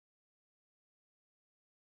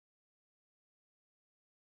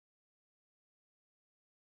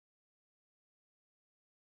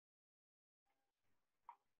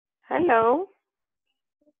Hello.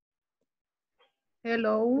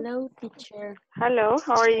 Hello. Hello, teacher. Hello,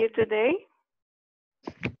 how are you today?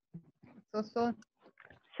 So.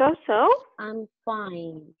 So? I'm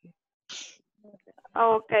fine.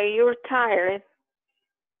 Okay, you're tired.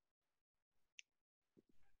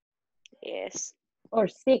 Yes. Or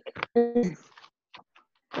sick.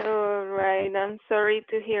 All right, I'm sorry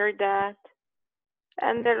to hear that.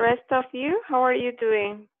 And the rest of you, how are you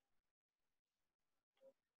doing?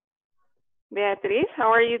 Beatriz,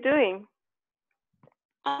 how are you doing?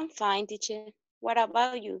 I'm fine, teacher. What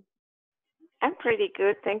about you? I'm pretty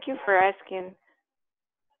good, thank you for asking.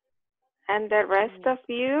 And the rest of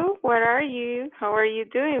you, where are you? How are you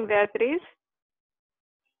doing, Beatriz?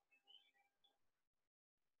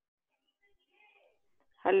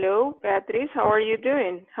 Hello, Beatriz, how are you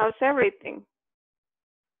doing? How's everything?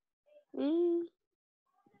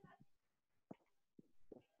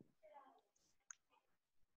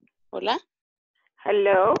 Hola.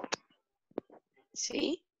 Hello,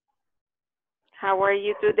 Sí, how are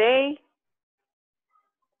you today?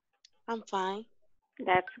 I'm fine.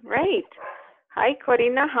 That's great. Hi,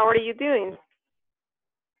 Corina, how are you doing?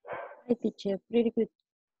 Hi, teacher. Pretty good.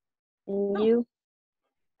 And you?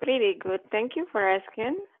 Pretty good, thank you for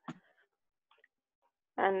asking.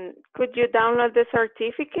 And could you download the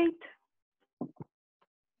certificate?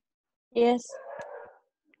 Yes.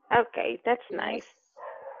 Okay, that's nice.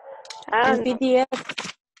 In PDF.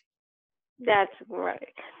 That's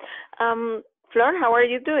right. Flor, how are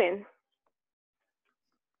you doing?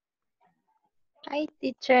 Hi,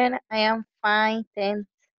 teacher. I am fine, thanks.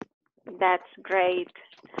 That's great.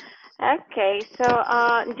 Okay, so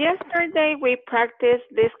yesterday we practiced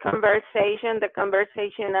this conversation, the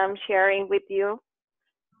conversation I'm sharing with you.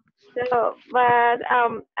 So, but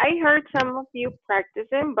I heard some of you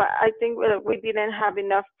practicing, but I think we didn't have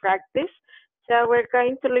enough practice. So we're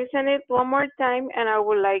going to listen it one more time, and I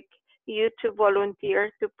would like you to volunteer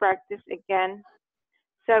to practice again.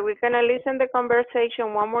 So we're gonna listen the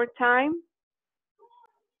conversation one more time,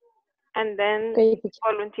 and then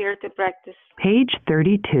volunteer to practice. Page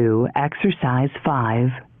 32, Exercise 5,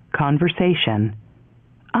 Conversation.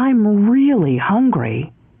 I'm really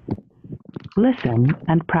hungry. Listen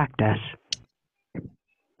and practice.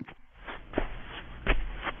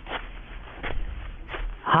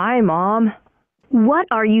 Hi, Mom. What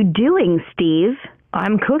are you doing, Steve?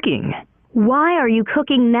 I'm cooking. Why are you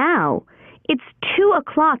cooking now? It's 2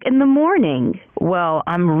 o'clock in the morning. Well,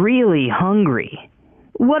 I'm really hungry.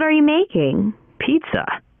 What are you making? Pizza.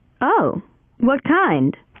 Oh, what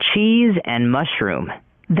kind? Cheese and mushroom.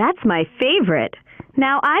 That's my favorite.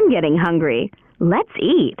 Now I'm getting hungry. Let's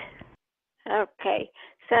eat. Okay,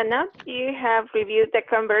 so now you have reviewed the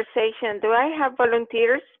conversation. Do I have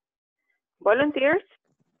volunteers? Volunteers?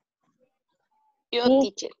 Yo,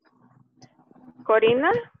 teacher.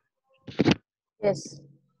 Corina? Yes.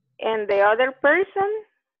 And the other person?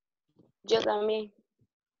 Yo también.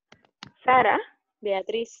 Sara?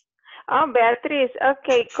 Beatriz. Oh, Beatriz.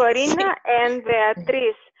 Okay, Corina and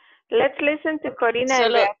Beatriz. Let's listen to Corina and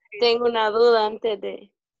Solo Beatriz. tengo una duda antes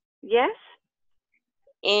de... Yes?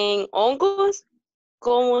 En hongos,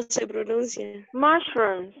 ¿cómo se pronuncia?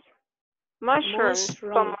 Mushrooms. Mushrooms.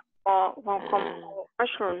 Mushroom. Como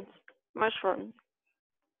mushrooms. Mushrooms.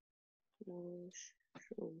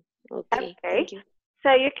 Okay, thank you.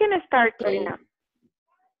 So you can start, Okay. Corina.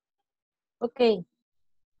 Okay.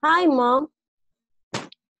 Hi, Mom.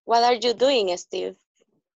 What are you doing, Steve?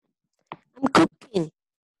 I'm cooking.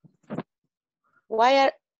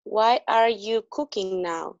 Why are you cooking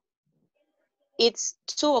now? It's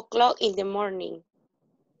 2 o'clock in the morning.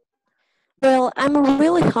 Well, I'm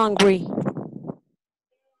really hungry.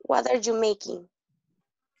 What are you making?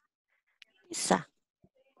 Pizza.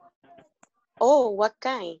 Oh, what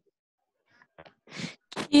kind?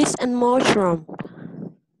 Cheese and mushroom.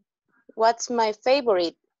 What's my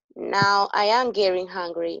favorite? Now I am getting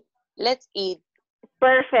hungry. Let's eat.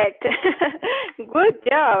 Perfect. Good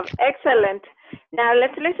job. Excellent. Now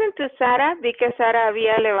let's listen to Sara because Sara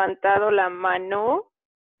había levantado la mano.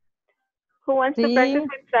 Who wants to practice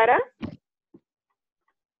with Sara?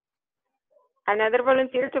 Another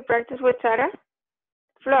volunteer to practice with Sara?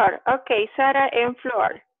 Flor. Okay, Sara and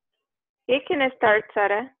Flor. You can start,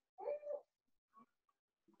 Sara.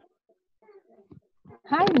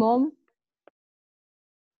 Hi, Mom.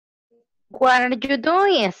 What are you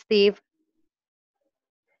doing, Steve?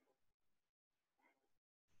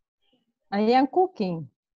 I am cooking.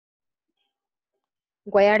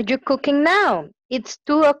 Why are you cooking now? It's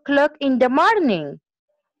 2 o'clock in the morning.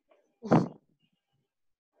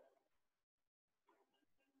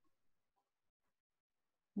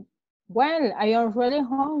 Well, I am really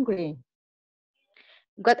hungry.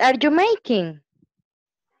 What are you making?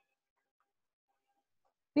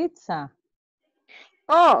 Pizza,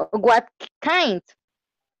 Oh, what kind?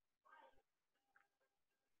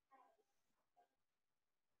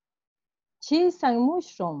 cheese and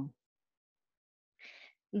mushroom.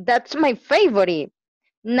 That's my favorite.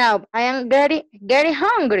 Now I am very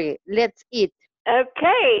hungry. Let's eat.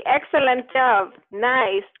 Okay, excellent job.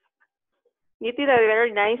 Nice. You did a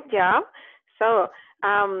very nice job. So,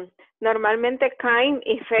 normalmente kind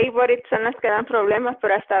y favorite son las que dan problemas,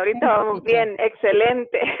 pero hasta ahorita vamos bien.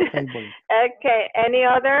 Excelente. Favorite. Okay, any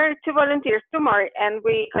other two volunteers? Two more, and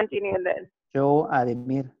we continue then. Yo,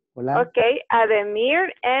 Ademir. Hola. Okay, Ademir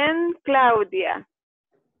and Claudia.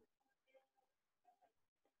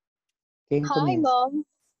 ¿Quién Hi, comienza? Mom.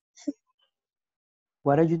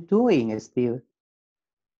 What are you doing, Steve?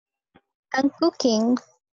 I'm cooking.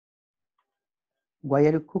 Why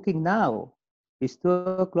are you cooking now? It's 2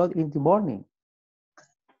 o'clock in the morning.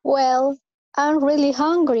 Well, I'm really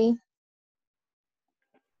hungry.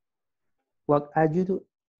 What are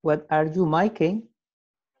you making?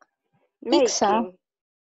 Pizza. Making.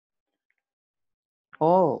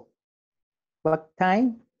 Oh, what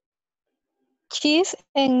time? Cheese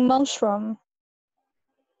and mushroom.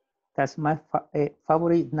 That's my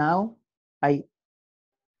favorite now. I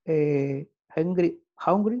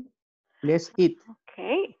hungry. Let's eat.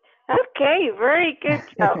 Okay. Okay, very good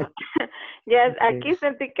job. Yes, Okay. aquí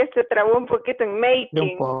sentí que se trabó un poquito en Un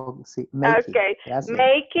making. poco, sí, making. Okay, Gracias.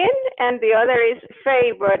 making and the other is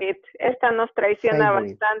favorite. Esta nos traiciona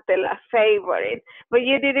Favorite. bastante, la favorite. But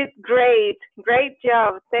you did it great. Great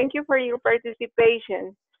job. Thank you for your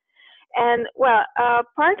participation. And well,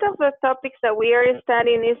 part of the topics that we are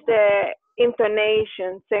studying is the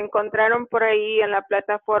intonation. Se encontraron por ahí en la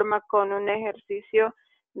plataforma con un ejercicio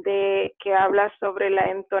de que habla sobre la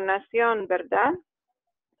entonación, ¿verdad?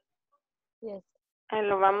 Yes.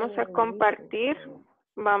 Lo vamos a compartir.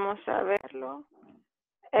 Vamos a verlo.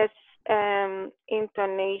 Es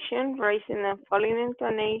intonation, rising and falling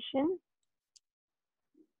intonation.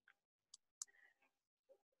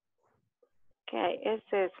 Okay, it's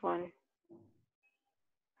this one.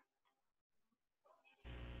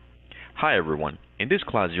 Hi everyone. In this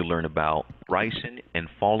class you'll learn about rising and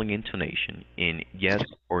falling intonation in yes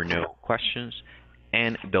or no questions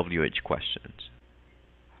and WH questions.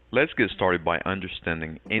 Let's get started by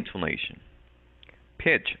understanding intonation.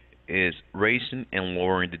 Pitch is raising and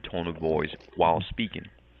lowering the tone of voice while speaking.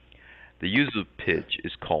 The use of pitch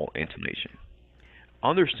is called intonation.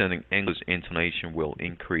 Understanding English intonation will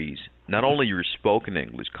increase not only your spoken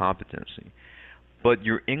English competency, but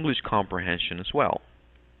your English comprehension as well.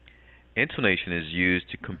 Intonation is used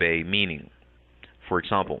to convey meaning. For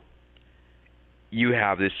example, you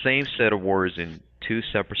have the same set of words in two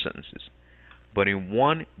separate sentences, but in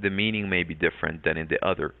one the meaning may be different than in the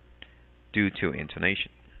other due to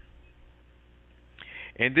intonation.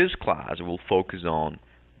 In this class, we'll focus on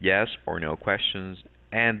yes or no questions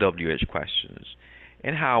and WH questions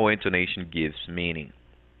and how intonation gives meaning.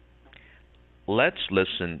 Let's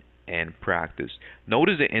listen and practice.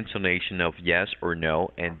 Notice the intonation of yes or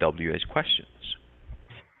no and WH questions.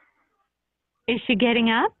 Is she getting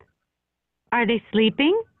up? Are they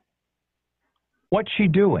sleeping? What's she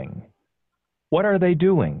doing? What are they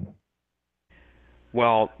doing?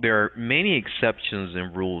 Well, there are many exceptions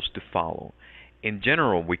and rules to follow. In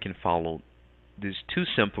general, we can follow these two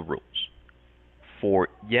simple rules. For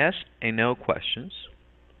yes and no questions,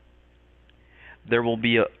 there will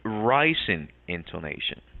be a rising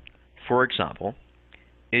intonation. For example,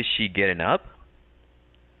 is she getting up?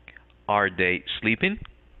 Are they sleeping?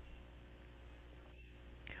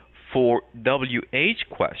 For WH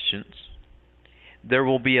questions, there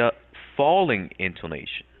will be a falling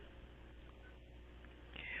intonation.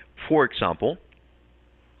 For example,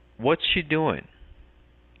 what's she doing?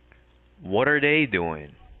 What are they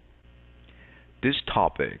doing? This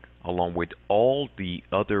topic, along with all the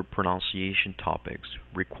other pronunciation topics,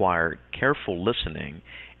 require careful listening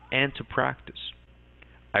and to practice.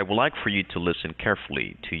 I would like for you to listen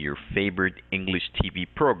carefully to your favorite English TV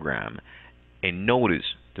program and notice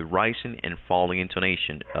the rising and falling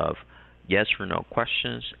intonation of yes or no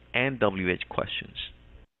questions and WH questions.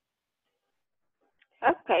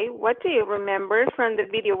 Okay, what do you remember from the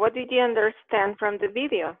video? What did you understand from the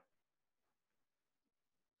video?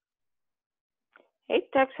 It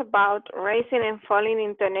talks about rising and falling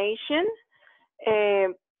intonation.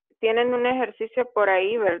 Tienen un ejercicio por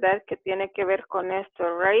ahí, ¿verdad? Que tiene que ver con esto,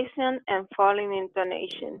 rising and falling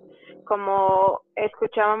intonation. Como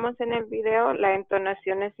escuchábamos en el video, la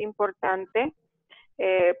entonación es importante.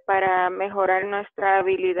 para mejorar nuestra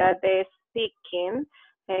habilidad de speaking,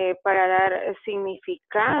 para dar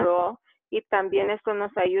significado, y también esto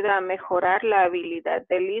nos ayuda a mejorar la habilidad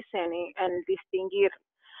de listening, al distinguir.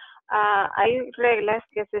 Hay reglas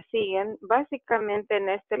que se siguen. Básicamente en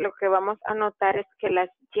este lo que vamos a notar es que las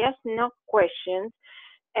yes, no questions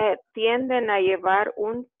tienden a llevar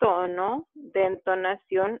un tono de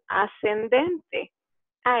entonación ascendente.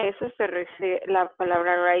 A eso se refiere la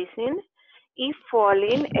palabra rising, y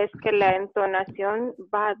falling es que la entonación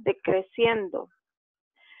va decreciendo.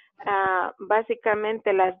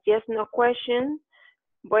 Básicamente las yes, no questions,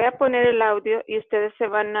 voy a poner el audio y ustedes se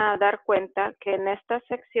van a dar cuenta que en esta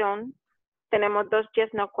sección tenemos dos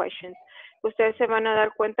yes, no questions. Ustedes se van a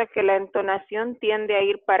dar cuenta que la entonación tiende a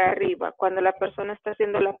ir para arriba. Cuando la persona está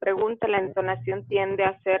haciendo la pregunta, la entonación tiende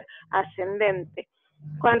a ser ascendente.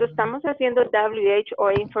 Cuando estamos haciendo WH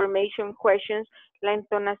o information questions, la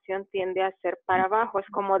entonación tiende a ser para abajo. Es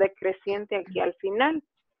como decreciente aquí al final.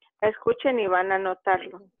 Escuchen y van a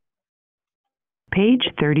notarlo.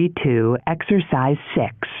 Page 32, Exercise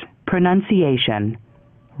 6, Pronunciation,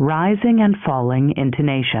 Rising and Falling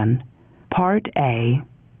Intonation, Part A.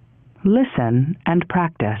 Listen and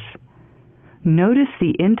practice. Notice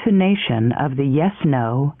the intonation of the yes,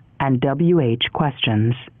 no, and WH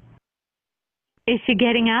questions. Is she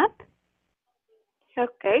getting up?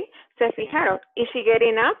 Ok, ¿se fijaron? ¿Is she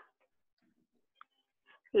getting up?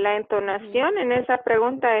 La entonación en esa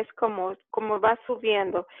pregunta es como va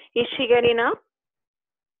subiendo. ¿Is she getting up?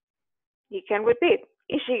 You can repeat.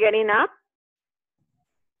 Is she getting up?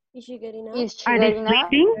 Is she getting up? Is she Are they getting up?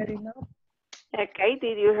 sleeping? Okay,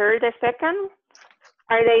 did you hear the second?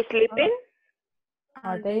 Are they sleeping?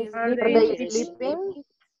 Are they Are sleeping? they sleeping?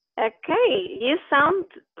 Okay, you sound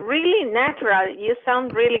really natural. You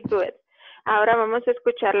sound really good. Ahora vamos a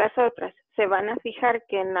escuchar las otras. Se van a fijar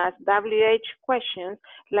que en las WH questions,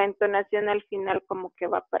 la entonación al final como que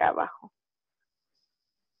va para abajo.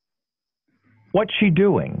 What's she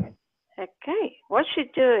doing? Okay, what's she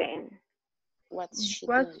doing? What's she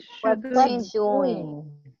What doing? What's she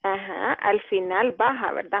doing? Ajá, al final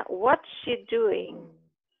baja, ¿verdad? What's she doing?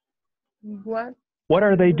 What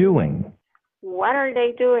are they doing? What are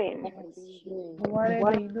they doing? What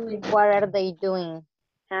are they doing? What are they doing?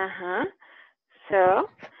 Uh-huh. So,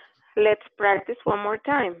 let's practice one more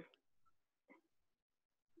time.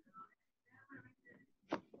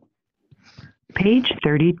 Page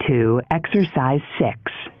 32, Exercise 6,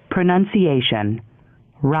 Pronunciation,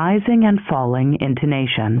 Rising and Falling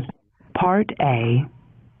Intonation, Part A.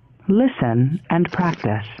 Listen and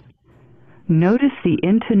practice. Notice the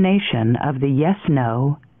intonation of the yes,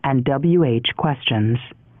 no, and WH questions.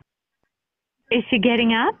 Is she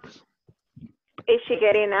getting up? Is she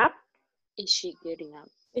getting up? Is she getting up?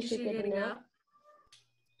 Is she getting up?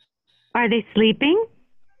 Are they sleeping?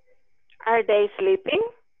 Are they sleeping?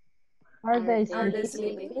 Are they they sleeping?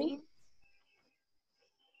 sleeping?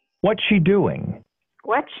 What's she doing?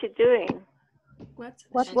 What's she doing? What's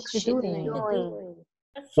What's she she doing? Doing.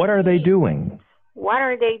 What are they doing? What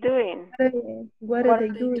are they doing? What are they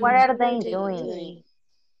doing? What are they doing?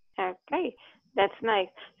 Okay, that's nice.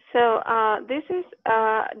 So, this is,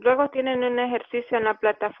 luego tienen un ejercicio en la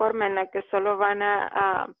plataforma en la que solo van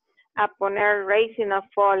a poner raising o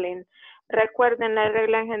falling. Recuerden, la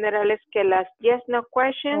regla en general es que las yes, no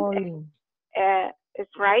questions Falling. es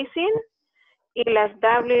rising y las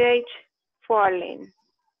WH falling.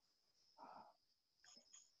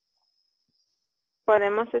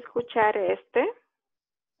 Podemos escuchar este.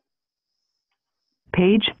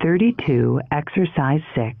 Page 32, Exercise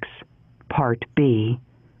 6, Part B.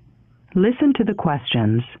 Listen to the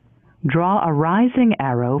questions. Draw a rising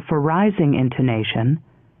arrow for rising intonation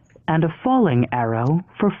and a falling arrow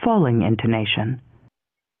for falling intonation.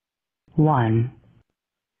 1.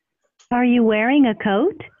 Are you wearing a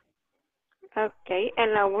coat? Okay,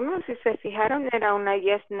 en la 1, si se fijaron, era una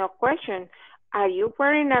yes, no question. Are you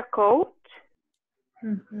wearing a coat?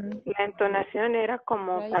 La entonación era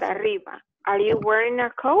como para arriba. Are you wearing a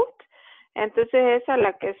coat? Entonces esa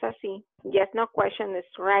la que es así. Yes, no question is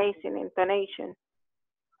rising intonation.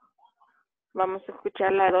 Vamos a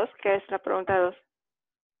escuchar la 2, que es la pregunta 2.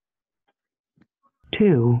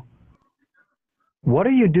 2. What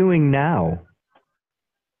are you doing now?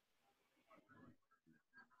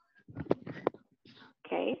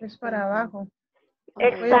 Okay. Es para abajo.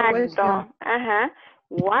 Exacto. Ajá.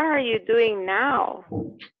 What are you doing now?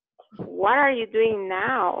 What are you doing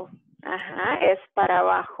now? Ajá, es para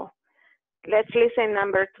abajo. Let's listen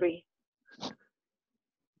number 3.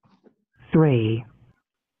 3.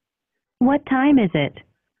 What time is it?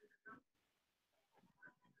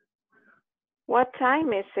 What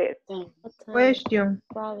time is it? Question.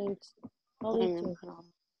 Falling. Falling,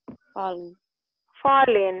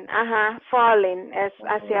 falling es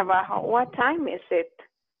hacia abajo. What time is it?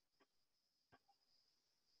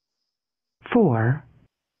 4.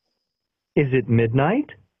 Is it midnight?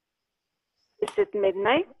 Is it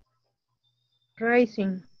midnight?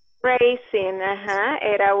 Rising. Racing,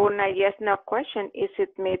 era una yes no question. Is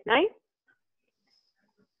it midnight?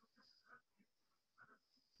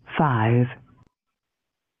 5.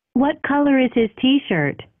 What color is his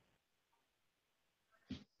t-shirt?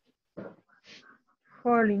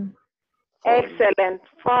 Falling. Excellent.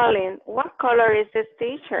 Falling. What color is this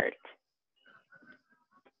t-shirt?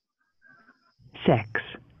 6.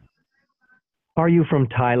 Are you from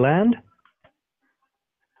Thailand?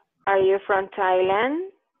 Are you from Thailand?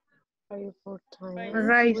 Are you for time?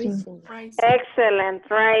 Rising. Excellent.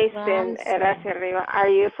 Rising. Era hacia arriba. Are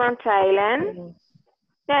you from Thailand?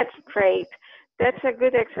 That's great. That's a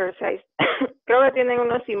good exercise. Creo que tienen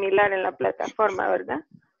uno similar en la plataforma, ¿verdad?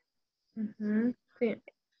 Sí.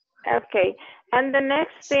 Okay. And the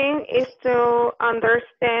next thing is to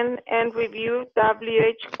understand and review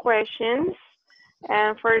WH questions.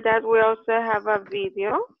 And for that, we also have a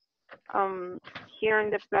video here on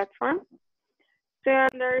the platform. To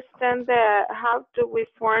understand how do we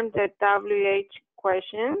form the WH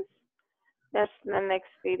questions, that's the next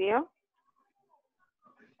video.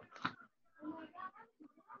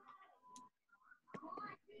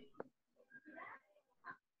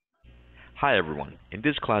 Hi everyone. In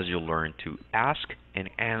this class you'll learn to ask and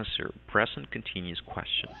answer present continuous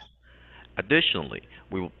questions. Additionally,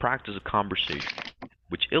 we will practice a conversation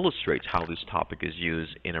which illustrates how this topic is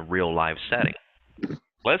used in a real-life setting.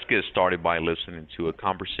 Let's get started by listening to a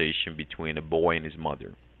conversation between a boy and his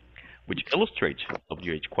mother, which illustrates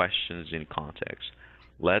WH questions in context.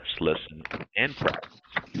 Let's listen and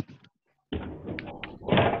practice.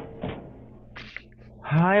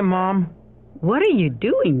 Hi, Mom. What are you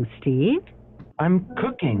doing, Steve? I'm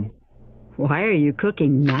cooking. Why are you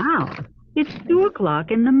cooking now? It's 2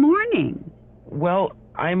 o'clock in the morning. Well,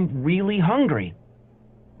 I'm really hungry.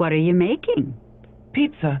 What are you making?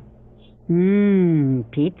 Pizza.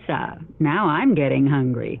 Pizza. Now I'm getting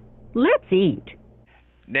hungry. Let's eat.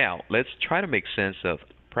 Now, let's try to make sense of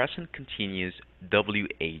present continuous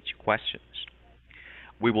WH questions.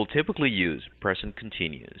 We will typically use present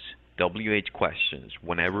continuous WH questions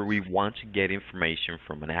whenever we want to get information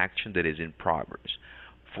from an action that is in progress.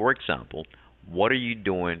 For example, what are you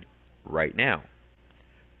doing right now?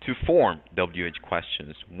 To form WH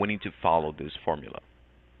questions, we need to follow this formula.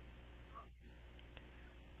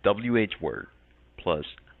 WH word plus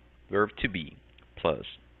verb to be plus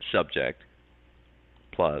subject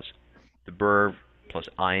plus the verb plus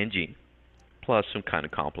ing plus some kind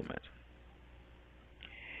of complement.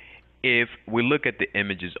 If we look at the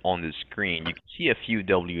images on the screen, you can see a few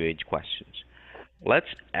WH questions. Let's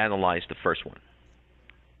analyze the first one.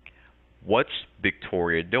 What's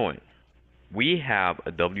Victoria doing? We have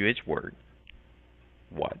a WH word,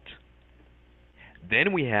 what.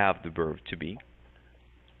 Then we have the verb to be,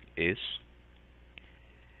 is.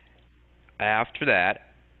 After that,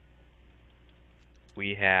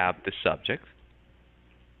 we have the subject,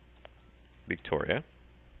 Victoria.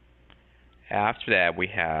 After that, we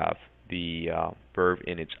have the verb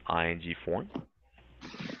in its ing form.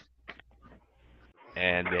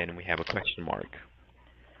 And then we have a question mark.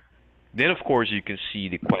 Then, of course, you can see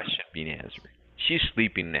the question being answered. She's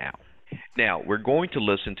sleeping now. Now, we're going to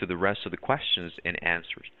listen to the rest of the questions and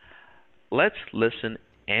answers. Let's listen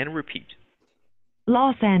and repeat.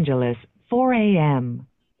 Los Angeles, 4 a.m.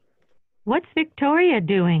 What's Victoria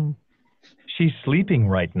doing? She's sleeping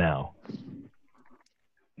right now.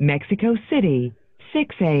 Mexico City,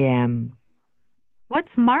 6 a.m. What's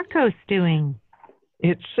Marcos doing?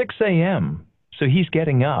 It's 6 a.m., so he's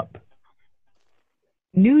getting up.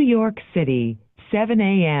 New York City, 7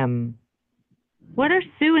 a.m. What are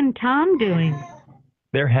Sue and Tom doing?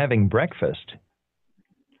 They're having breakfast.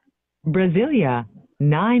 Brasilia,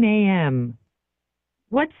 9 a.m.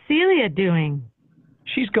 What's Celia doing?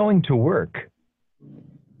 She's going to work.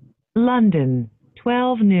 London,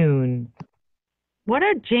 12 noon. What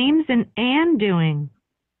are James and Anne doing?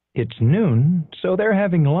 It's noon, so they're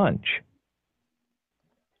having lunch.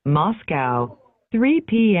 Moscow, 3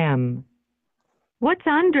 p.m. What's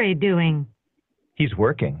Andre doing? He's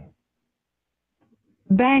working.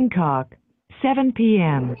 Bangkok, 7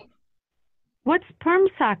 p.m. What's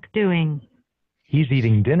Permsak doing? He's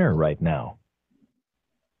eating dinner right now.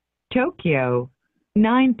 Tokyo,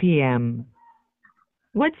 9 p.m.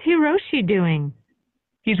 What's Hiroshi doing?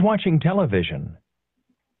 He's watching television.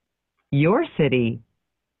 Your city,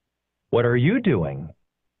 What are you doing?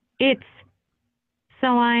 It's so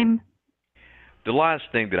I'm The last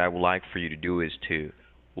thing that I would like for you to do is to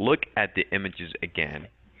look at the images again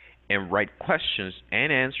and write questions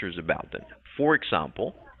and answers about them. For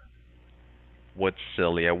example, what's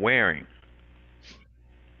Celia wearing?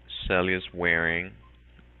 Celia's wearing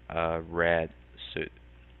a red suit.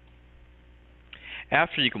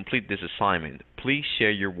 After you complete this assignment, please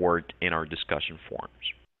share your work in our discussion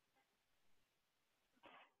forums.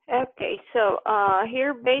 Okay, so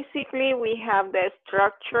here basically we have the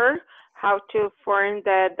structure, how to form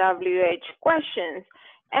the WH questions.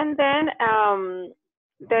 And then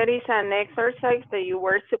there is an exercise that you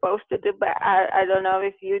were supposed to do, but I don't know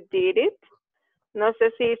if you did it. No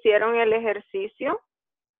sé si hicieron el ejercicio.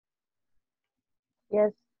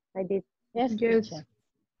 Yes, I did. Yes.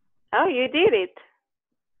 Oh, you did it.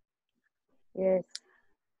 Yes.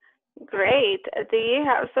 Great. Do you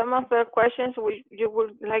have some of the questions you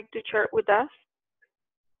would like to share with us?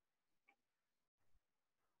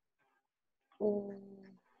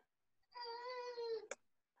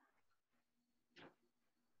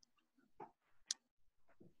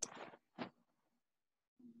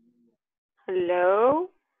 Hello.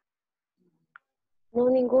 No,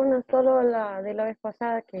 ninguna, solo la de la vez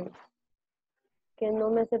pasada que no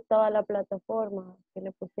me aceptaba la plataforma, que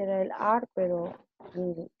le pusiera el AR, pero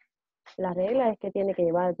la regla es que tiene que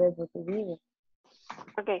llevar el verbo to be.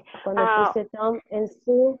 Okay. Cuando puse Tom and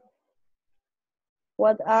Sue,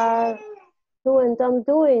 what are Sue and Tom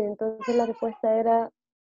doing? Entonces la respuesta era,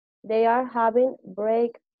 they are having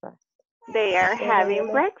breakfast. They are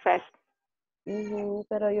having breakfast.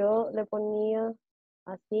 Pero yo le ponía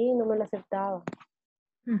así, no me lo aceptaba.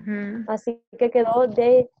 Así que quedó,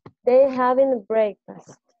 they having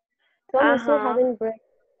breakfast. Tom and Sue having breakfast.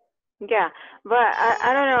 Yeah, but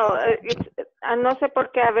I don't know, no sé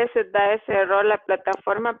por qué a veces da ese error la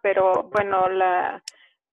plataforma, pero bueno,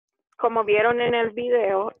 como vieron en el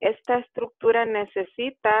video, esta estructura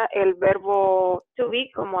necesita el verbo to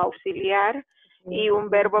be como auxiliar y un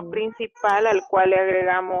verbo principal al cual le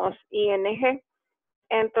agregamos ing.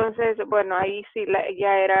 Entonces, bueno, ahí sí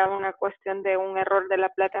ya era una cuestión de un error de la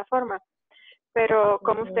plataforma. Pero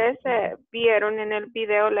como ustedes vieron en el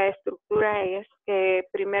video, la estructura es que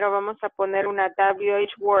primero vamos a poner una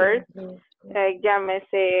WH word,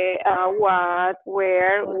 llámese what,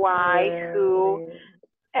 where, why, who,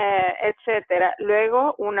 etcétera.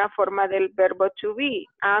 Luego una forma del verbo to be,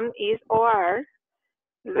 am, is o are.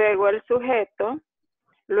 Luego el sujeto.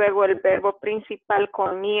 Luego el verbo principal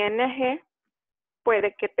con ing.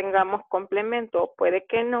 Puede que tengamos complemento, puede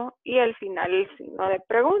que no. Y al final el signo de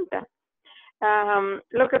pregunta.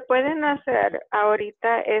 Lo que pueden hacer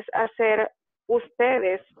ahorita es hacer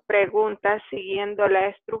ustedes preguntas siguiendo la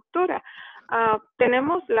estructura.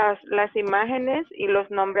 Tenemos las imágenes y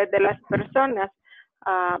los nombres de las personas.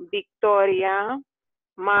 Victoria,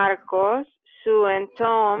 Marcos, Sue and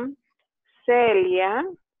Tom, Celia,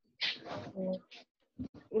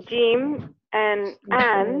 Jim and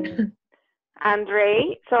Anne,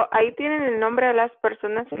 Andrei. So, ahí tienen el nombre de las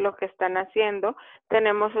personas y lo que están haciendo.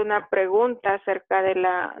 Tenemos una pregunta acerca de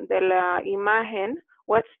la imagen.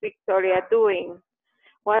 What's Victoria doing?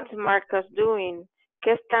 What's Marcus doing?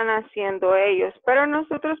 ¿Qué están haciendo ellos? Pero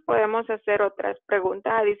nosotros podemos hacer otras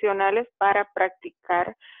preguntas adicionales para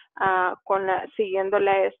practicar siguiendo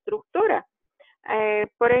la estructura.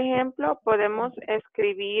 Por ejemplo, podemos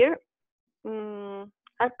escribir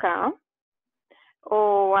acá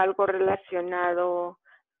o algo relacionado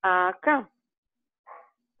a acá.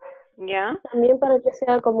 ¿Ya? También para que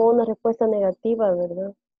sea como una respuesta negativa,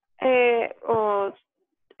 ¿verdad?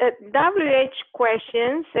 WH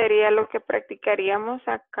question sería lo que practicaríamos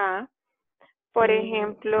acá. Por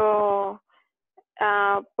ejemplo,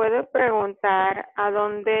 puedo preguntar ¿a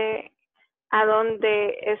dónde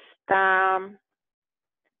está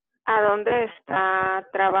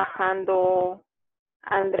trabajando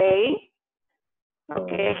Andrei?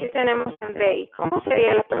 Ok, aquí tenemos a Andrei. ¿Cómo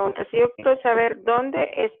sería la pregunta? Si yo quiero saber dónde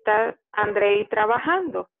está Andrei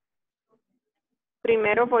trabajando.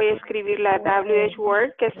 Primero voy a escribir la WH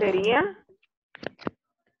word, que sería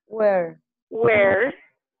Where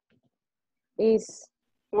is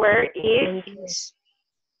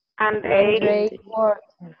Andrei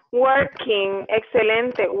working?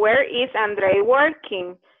 Excelente. Where is Andrei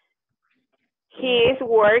working? He is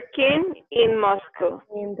working in Moscow.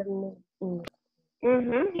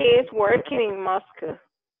 He is working in Moscow.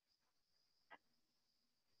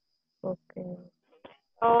 Okay.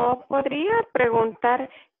 O podría preguntar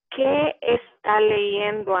 ¿qué está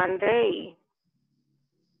leyendo Andrei?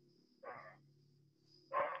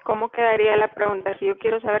 ¿Cómo quedaría la pregunta si yo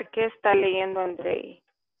quiero saber qué está leyendo Andrei?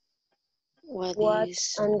 What What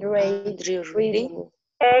is Andre Andrew reading? reading?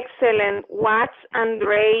 Excellent. What's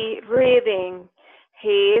Andre reading?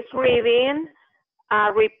 He is reading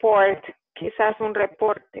a report, quizás un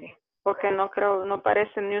reporte, porque no creo, no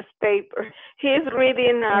parece newspaper. He is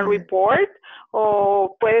reading a report,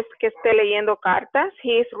 o puede que esté leyendo cartas.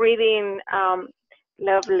 He is reading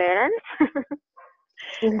love letters.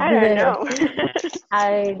 I don't know.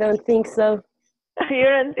 I don't think so. You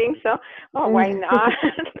don't think so? Oh, why not?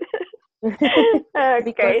 Because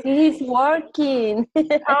Okay. he is working.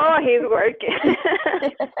 Oh, he's working.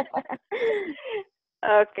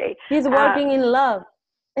 Okay. He's working in love.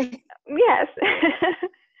 Yes.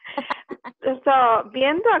 So,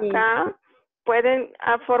 viendo acá, pueden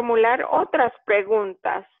formular otras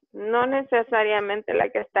preguntas, no necesariamente la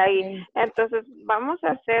que está ahí. Entonces, vamos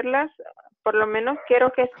a hacerlas, por lo menos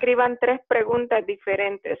quiero que escriban 3 preguntas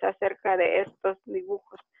diferentes acerca de estos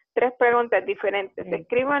dibujos. 3 preguntas diferentes,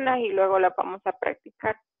 escríbanlas y luego las vamos a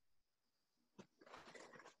practicar.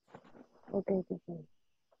 Okay, teacher.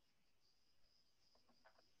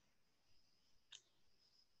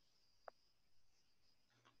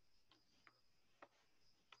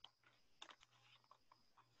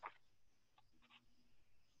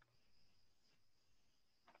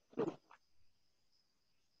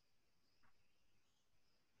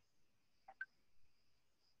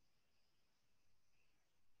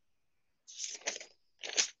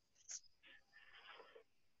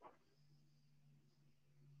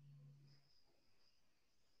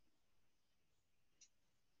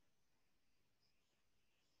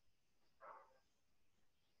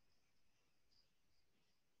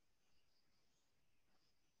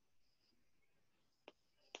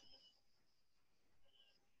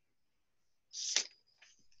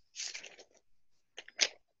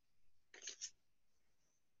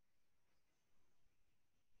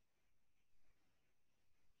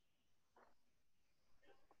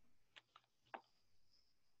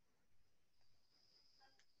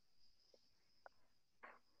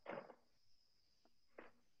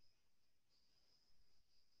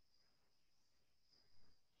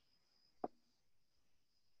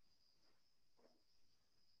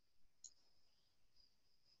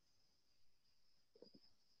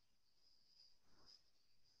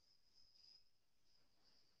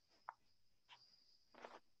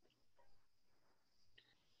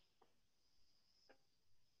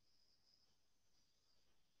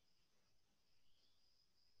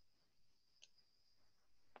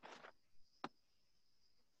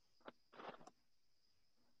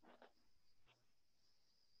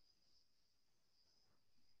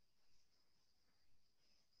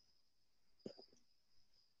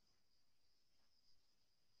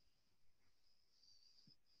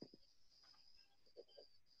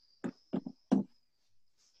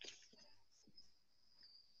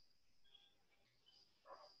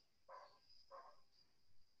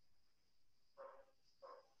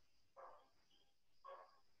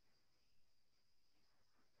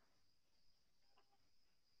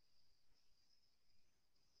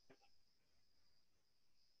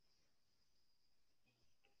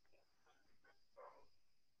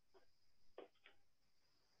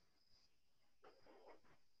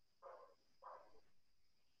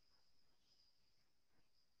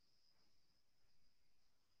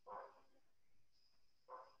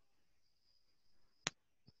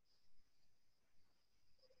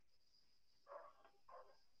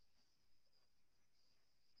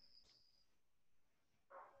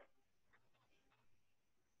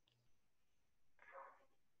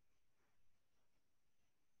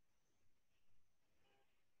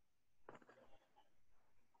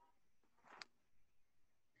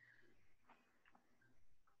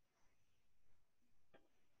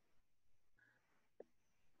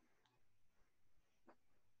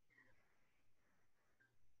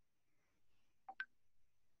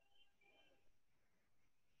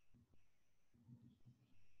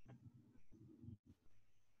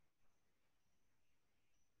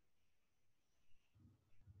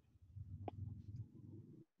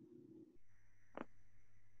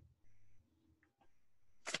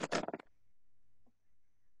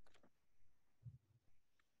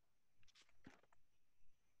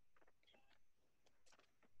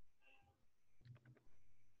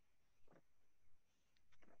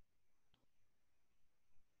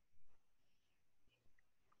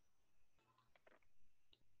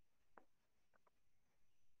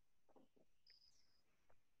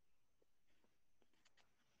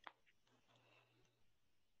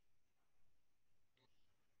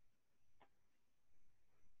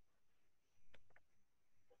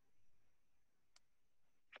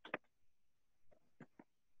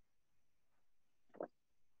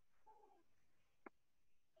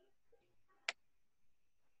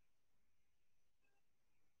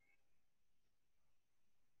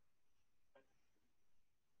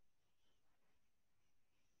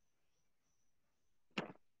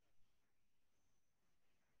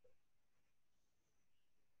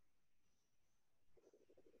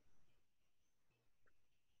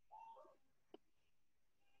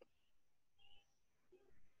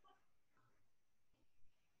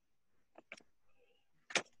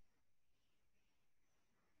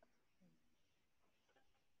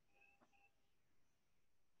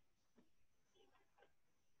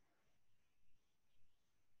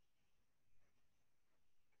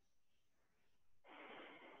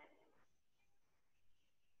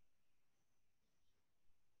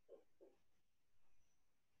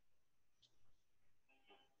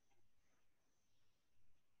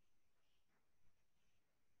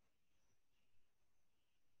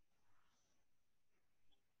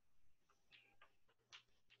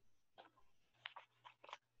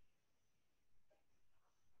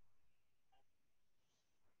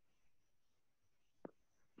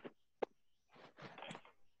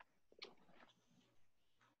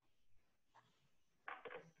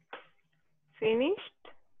 finished?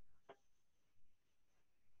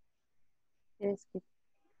 Es que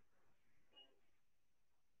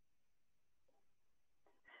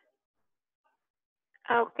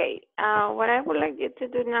Okay. What I would like you to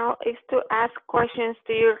do now is to ask questions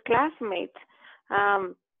to your classmates.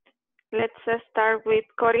 Um, let's start with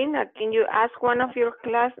Corina. Can you ask one of your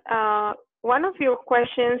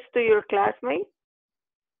questions to your classmate?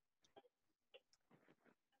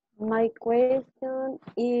 my question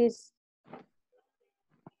is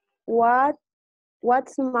what's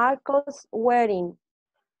Marcos wearing?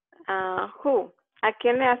 Who? ¿A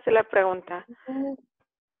quién le hace la pregunta?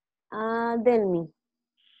 Delmi.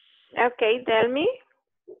 Okay, tell me.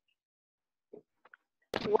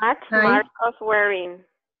 What's Hi. Marcos wearing?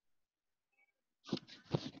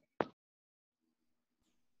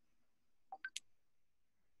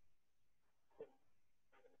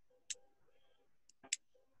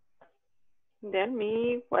 Tell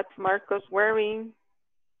me, what's Marcos wearing?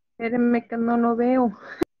 Espérenme que no lo veo.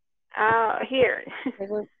 Here.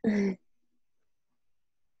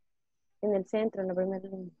 En el centro, en la primera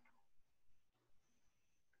línea.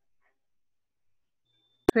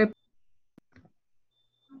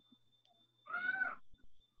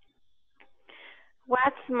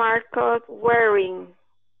 What's Marcos wearing?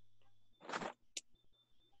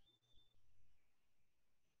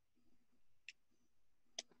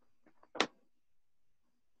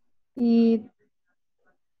 Y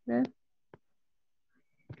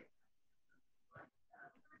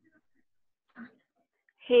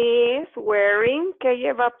He is wearing, ¿qué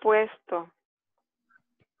lleva puesto?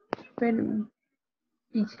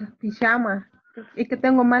 pijama. Es que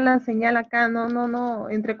tengo mala señal acá. No,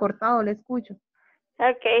 entrecortado le escucho.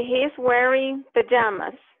 Okay, he is wearing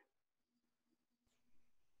pajamas.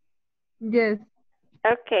 Yes.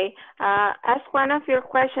 Okay, ask one of your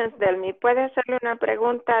questions, Delmi. ¿Puede hacerle una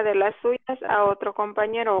pregunta de las suyas a otro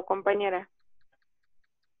compañero o compañera?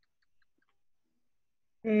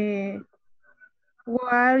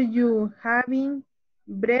 What are you having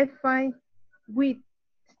breakfast with?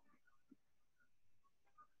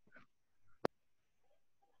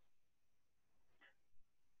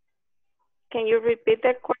 Can you repeat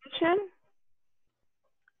the question?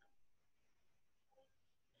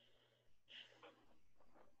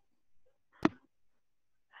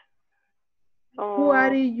 Who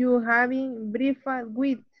are you having breakfast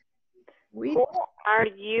with? Who are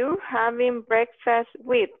you having breakfast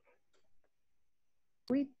with?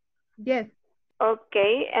 With. Yes.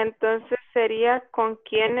 Okay, entonces sería ¿con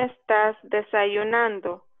quién estás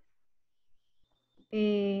desayunando?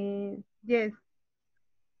 Yes.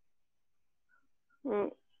 Mm,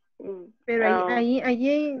 mm, Pero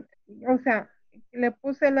allí, o sea, le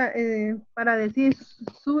puse para decir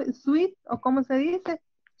sweet, o cómo se dice,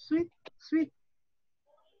 sweet.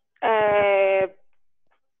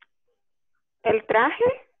 ¿El traje?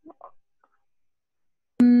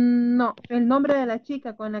 No, el nombre de la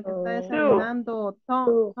chica con la que está desayunando,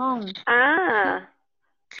 Tom.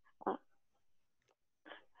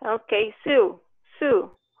 Okay, Sue.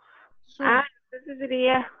 Entonces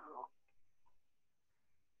sería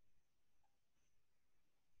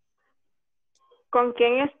 ¿con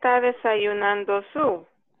quién está desayunando Sue?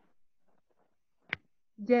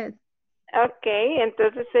 Yes. Okay,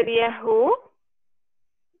 entonces sería who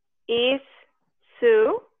is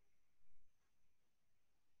Sue?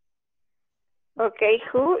 Okay,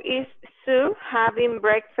 who is Sue having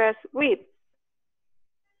breakfast with?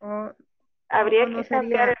 Habría que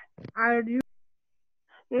cambiar. Are you?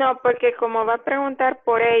 No, porque como va a preguntar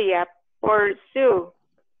por ella, por Sue.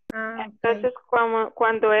 Entonces,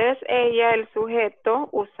 cuando es ella el sujeto,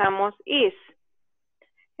 usamos is.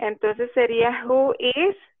 Entonces sería who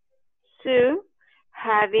is Sue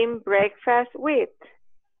having breakfast with?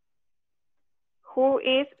 Who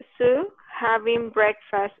is Sue having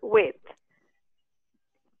breakfast with?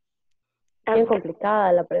 Bien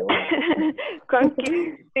complicada la pregunta. ¿Con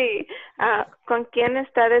quién? Sí. ¿Con quién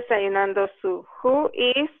está desayunando Sue? Who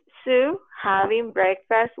is Sue having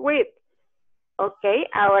breakfast with? Ok,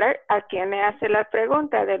 ahora, ¿a quién le hace la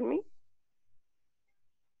pregunta, Delmi?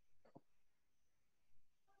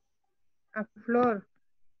 A Flor.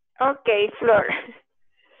 Ok, Flor.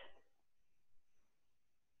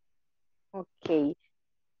 Okay.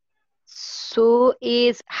 Sue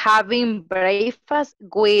is having breakfast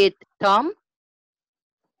with Tom.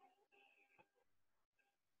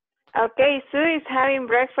 Okay, Sue is having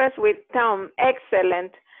breakfast with Tom.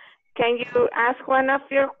 Excellent. Can you ask one of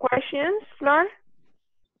your questions, Flor?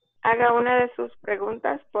 Haga una de sus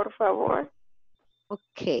preguntas, por favor.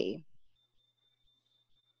 Okay.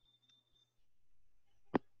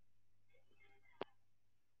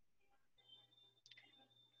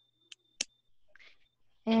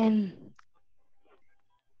 And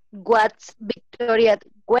what's Victoria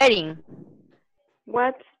wearing?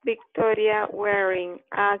 What's Victoria wearing?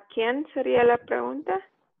 ¿A quién sería la pregunta?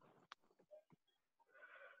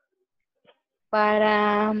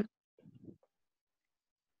 Para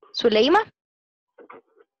Zuleima.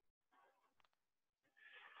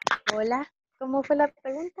 Hola, ¿cómo fue la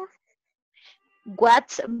pregunta?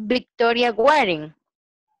 What's Victoria wearing?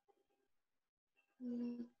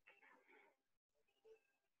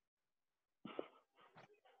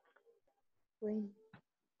 Bueno,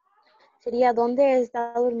 sería ¿dónde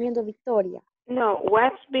está durmiendo Victoria? No,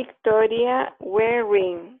 what's Victoria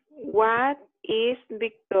wearing? What is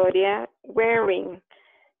Victoria wearing?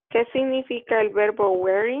 ¿Qué significa el verbo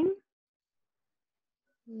wearing?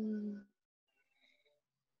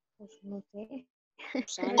 Pues no sé.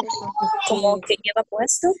 Como que lleva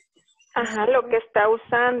puesto. Ajá, lo que está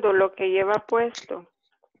usando, lo que lleva puesto.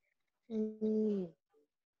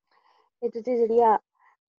 Entonces sería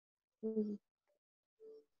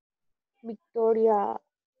Victoria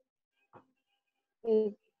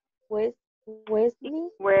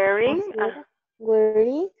Wesley Wearing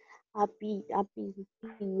wearing a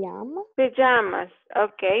pijama. pajamas.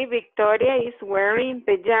 Okay, Victoria is wearing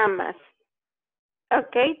pajamas.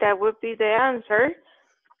 Okay, that would be the answer.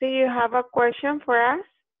 Do you have a question for us?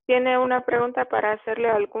 ¿Tiene una pregunta para hacerle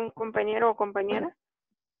a algún compañero o compañera?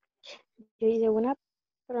 Yo hice una,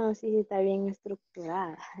 pero no sé si está bien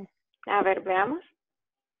estructurada. A ver, veamos.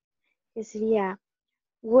 Que sería,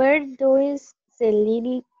 where does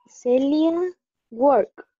Celia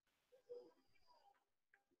work?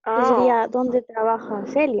 Que sería, ¿dónde trabaja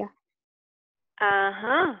Celia?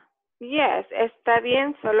 Ajá. Yes, está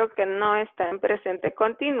bien, solo que no está en presente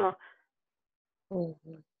continuo.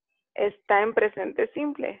 Está en presente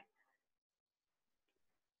simple.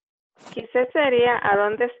 Quizás sería ¿a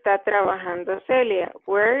dónde está trabajando Celia?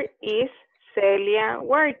 Where is Celia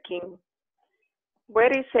working?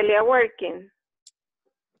 Where is Celia working?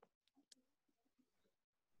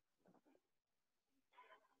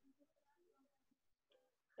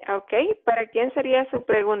 Ok, ¿para quién sería su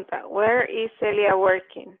pregunta? Where is Celia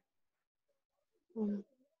working?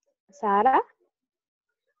 Sara.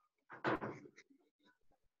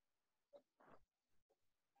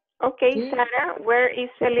 Okay, Sarah, where is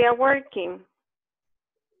Celia working?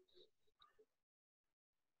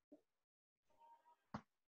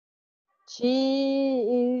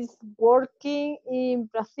 She is working in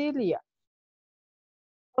Brasilia.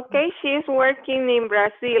 Okay, she is working in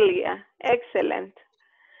Brasilia. Excellent.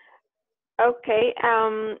 Okay,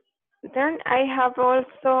 then I have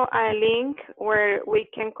also a link where we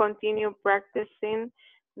can continue practicing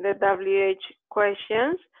the WH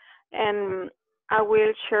questions, and I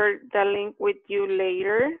will share the link with you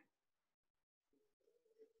later.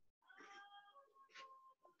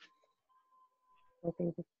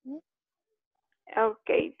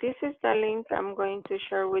 Okay, this is the link I'm going to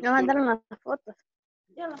share with Me you. mandaron las fotos.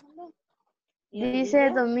 Dice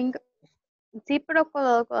Domingo. Sí, pero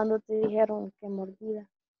cuando te dijeron que mordida.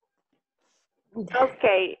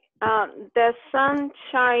 Okay, the sun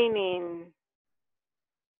shining.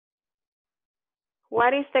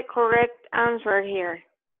 What is the correct answer here?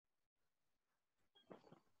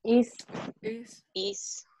 Is Is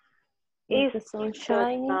the sun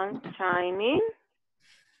shining? The sun shining?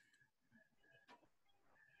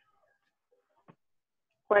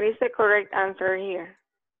 What is the correct answer here?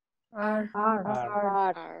 Are.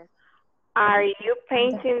 Are you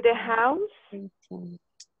painting the house?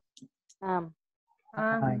 I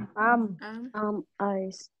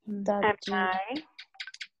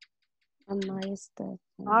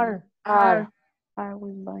Are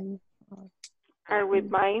we buying food? Are we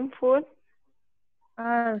buying food?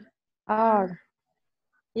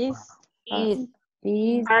 Is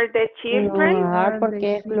Are the children? No,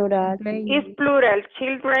 porque es plural. Is plural.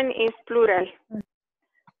 Children is plural.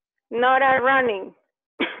 Not a running.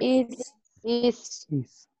 Is Is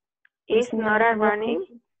not a running.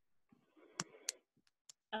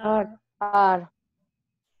 Are.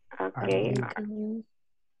 Okay.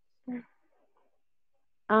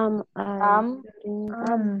 Am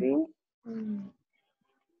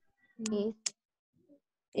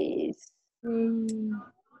is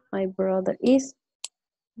my brother is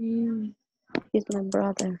my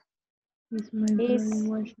brother. Is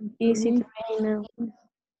it raining?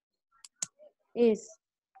 Is.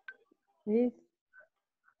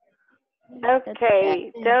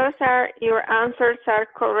 Okay, those are your answers are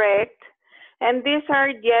correct. And these are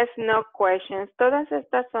yes, no questions. Todas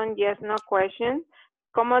estas son yes, no questions.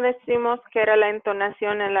 ¿Cómo decimos que era la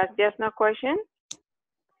entonación en las yes, no questions?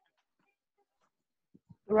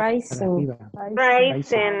 Rising.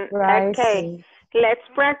 Rising. Okay. Rising. Let's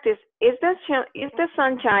practice. Is the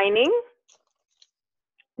sun shining?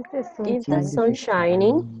 Is the sun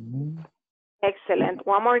shining? Excellent.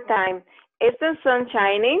 One more time. Is the sun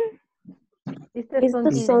shining? Is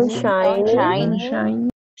the sun shining?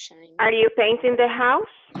 Are you painting the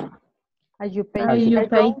house? Are you Are you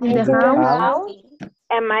painting the house?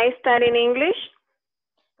 Am I studying English?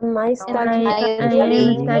 Am I studying I am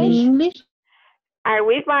studying English. Are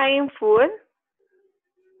we buying food?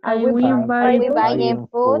 Are we buying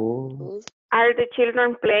food? Are the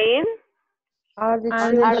children playing? Are the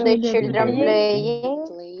Are the children playing?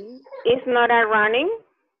 playing? Is Nora running?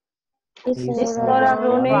 Is Is Nora Nora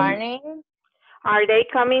running? running? Are they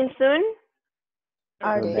coming soon?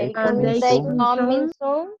 Are they Are coming they soon? Coming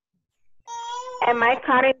soon? Am I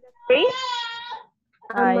cutting the tree?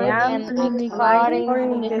 I And am cutting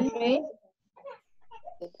the tree?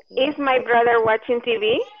 Is my brother watching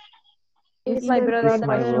TV? Is my brother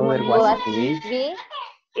What TV?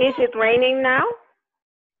 Is it raining now?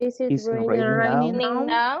 Is it raining? Raining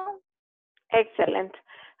now? Excellent.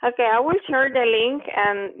 Okay, I will share the link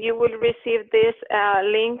and you will receive this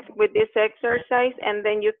link with this exercise, and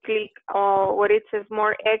then you click where it says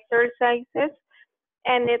more exercises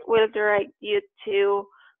and it will direct you to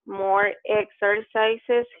more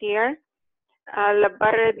exercises here. La va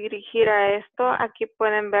a redirigir a esto. Aquí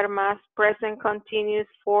pueden ver más present continuous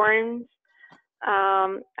forms.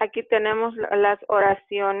 Aquí tenemos las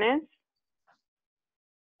oraciones.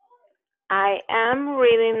 I am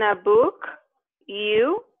reading a book.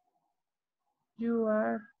 You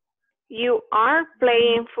are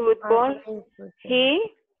playing football. He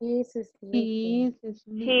is sleeping.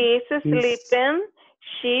 sleeping.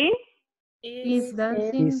 She is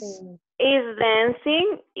dancing. is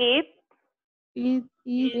dancing. It It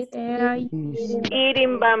is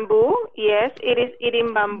eating bamboo. Yes, it is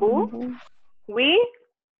eating bamboo. We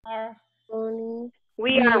Running.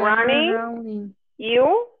 are running.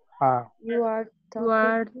 You are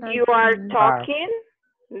talking.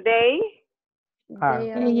 They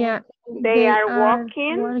are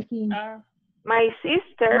walking. My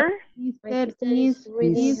sister is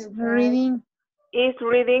reading. is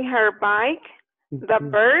reading her bike. The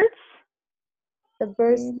birds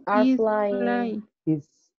are flying.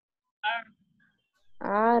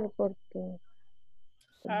 Are porque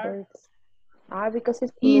the birds are because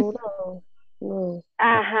it's plural. No.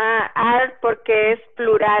 Ajá, are porque es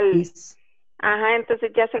plural. Ajá,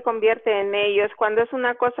 entonces ya se convierte en ellos. Cuando es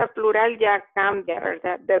una cosa plural ya cambia,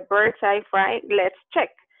 ¿verdad? The birds I fly. Let's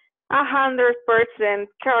check. 100%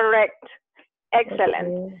 correct.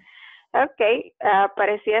 Excellent. Ok,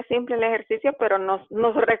 parecía simple el ejercicio, pero nos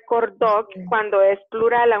recordó que cuando es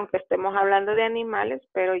plural, aunque estemos hablando de animales,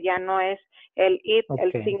 pero ya no es el it,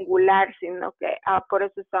 el singular, sino que por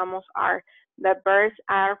eso usamos are. The birds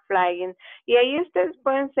are flying. Y ahí ustedes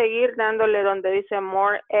pueden seguir dándole donde dice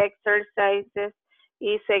more exercises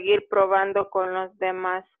y seguir probando con los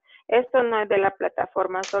demás. Esto no es de la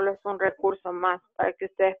plataforma, solo es un recurso más para que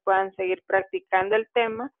ustedes puedan seguir practicando el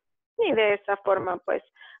tema y de esa forma pues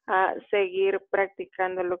seguir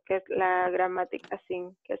practicando lo que es la gramática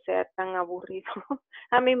sin que sea tan aburrido.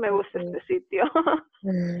 A mí me gusta este sitio.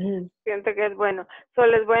 Siento que es bueno.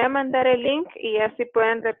 Les voy a mandar el link y así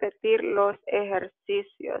pueden repetir los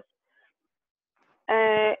ejercicios.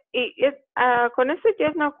 Con este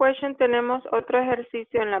Yes No Question tenemos otro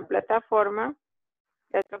ejercicio en la plataforma.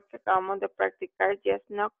 Es lo que acabamos de practicar, Yes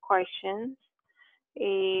No Questions.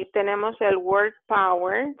 Y tenemos el Word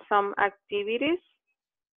Power, Some Activities.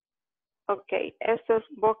 Ok, esto es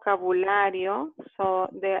vocabulario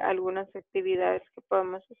de algunas actividades que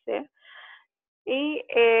podemos hacer. Y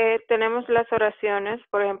tenemos las oraciones.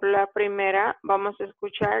 Por ejemplo, la primera, vamos a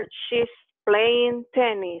escuchar, she's playing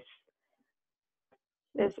tennis.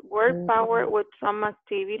 There's word power with some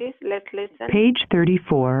activities. Let's listen. Page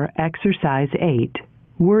 34, Exercise 8,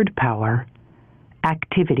 Word Power.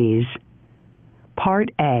 Activities.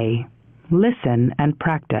 Part A. Listen and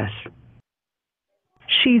practice.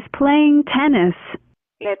 She's playing tennis.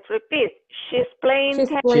 Let's repeat. She's playing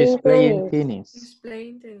tennis. She's playing tennis. She's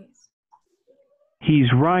playing tennis.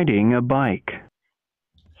 He's riding a bike.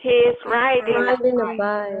 He's riding a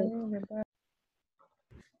bike.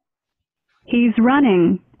 He's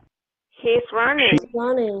running. He's running. She's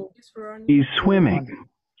running. He's swimming.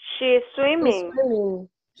 She's swimming.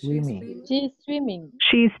 She's swimming.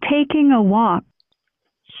 She's taking a walk.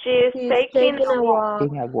 She's taking a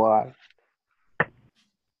walk.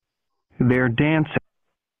 They're dancing.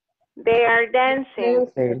 They are dancing.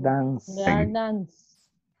 They're dancing.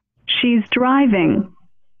 She's driving.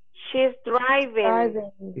 She's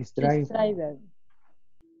driving. He's driving.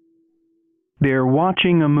 They're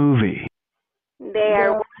watching a movie. They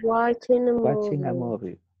are watching a Watching a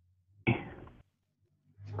movie. movie.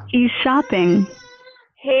 He's shopping.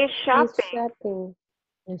 He's He's shopping. shopping.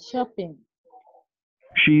 Shopping.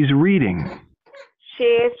 She's reading. She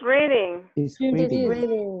is reading. He's She's reading.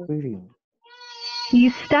 Reading. Reading.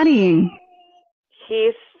 He's studying.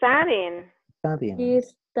 He's studying. Studying.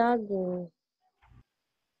 He's studying.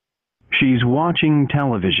 She's watching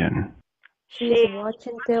television. She's She's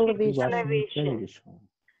watching watching television. Watching television. television.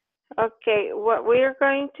 Okay, what we're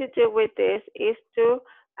going to do with this is to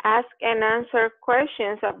ask and answer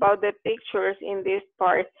questions about the pictures in this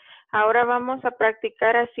part. Ahora vamos a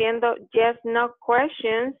practicar haciendo yes, no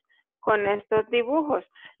questions con estos dibujos.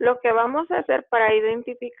 Lo que vamos a hacer para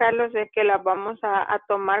identificarlos es que las vamos a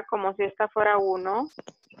tomar como si esta fuera 1,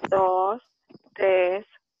 2, 3,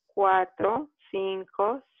 4,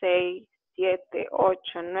 5, 6, 7,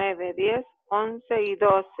 8, 9, 10, 11 y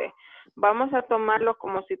 12. Vamos a tomarlo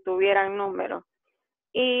como si tuvieran número.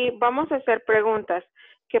 Y vamos a hacer preguntas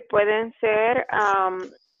que pueden ser,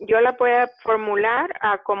 yo la voy a formular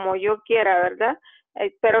como yo quiera, ¿verdad?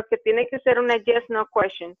 Pero que tiene que ser una yes, no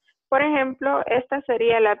question. Por ejemplo, esta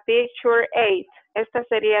sería la picture 8. Esta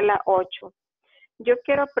sería la 8. Yo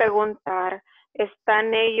quiero preguntar,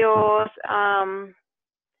 ¿están ellos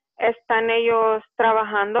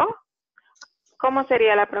trabajando? ¿Cómo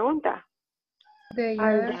sería la pregunta? They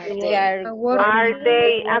Are are they working. Are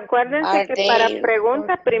they, acuérdense Are que they para pregunta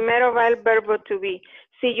working? primero va el verbo to be.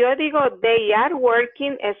 Si yo digo they are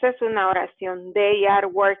working, esa es una oración. They are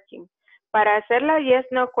working. Para hacer la yes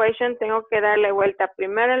no question tengo que darle vuelta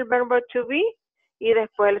primero el verbo to be y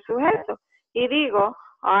después el sujeto. Y digo,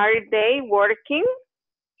 are they working?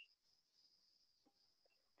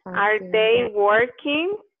 Are they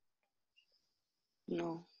working?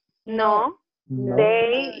 No. No, No.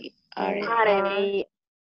 they Are aren't.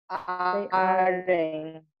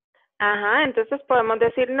 Aren't. Ajá, entonces podemos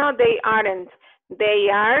decir no, they aren't. They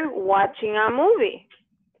are watching a movie.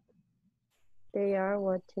 They are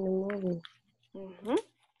watching a movie. Ujú.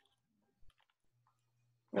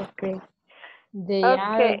 Okay. They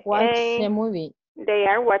Okay, are watching a movie. They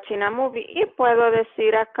are watching a movie. Y puedo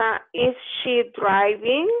decir acá, is she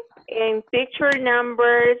driving? En picture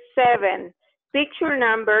number 7. Picture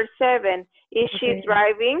number 7. Is she Okay.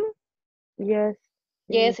 driving? Yes.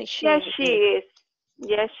 Yes, Yes, she is.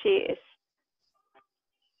 Yes, she is.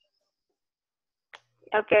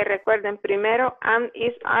 Ok, recuerden, primero am,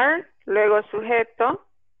 is, are, luego sujeto,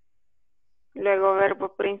 luego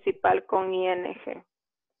verbo principal con ing. Okay.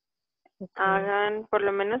 Hagan por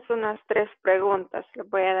lo menos unas 3 preguntas. Les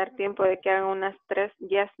voy a dar tiempo de que hagan unas 3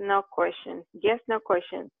 yes, no questions. Yes, no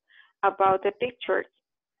questions about the pictures.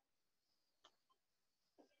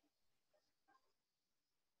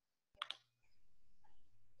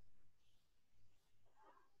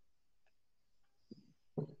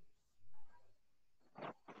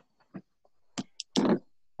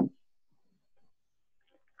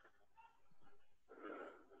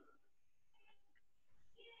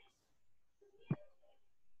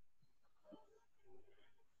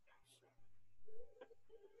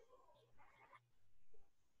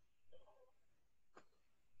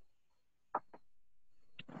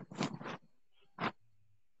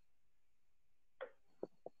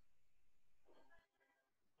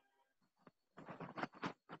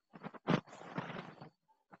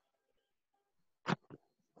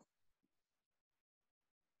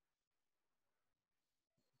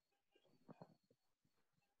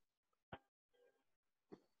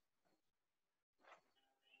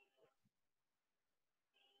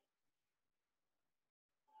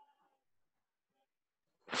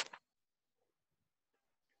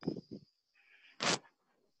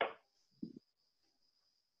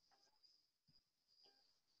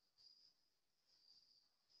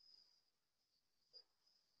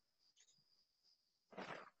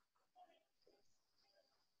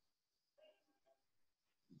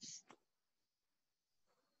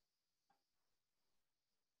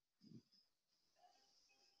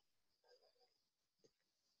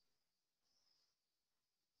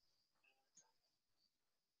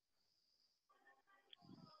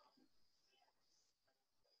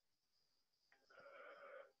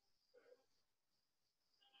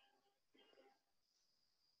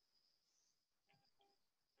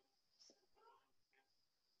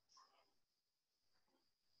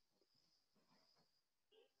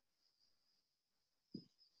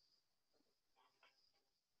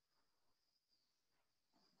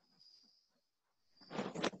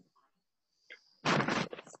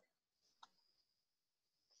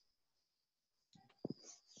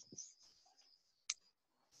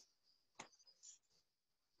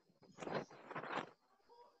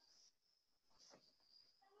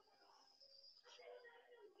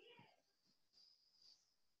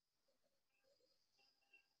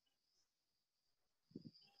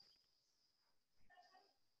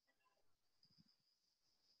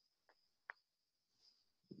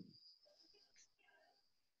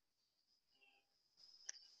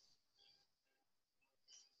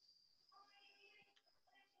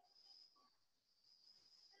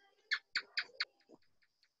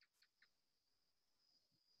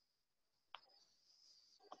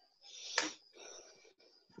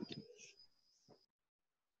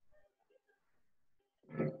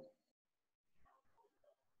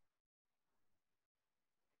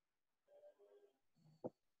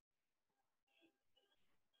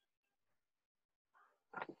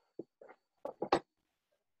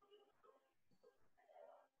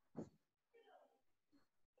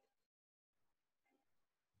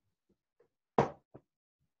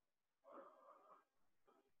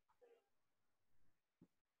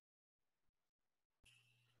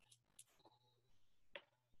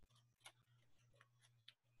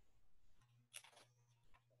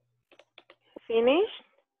 finished?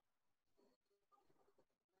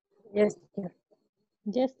 Yes, teacher.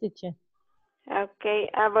 Yes, teacher. Okay,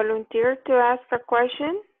 a volunteer to ask a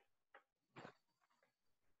question?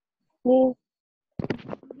 Me.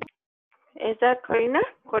 Is that Corina?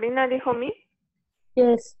 Corina dijo me?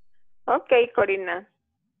 Yes. Okay, Corina.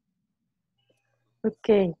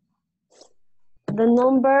 Okay. The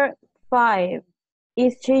number 5.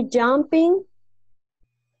 Is she jumping?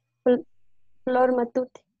 Flor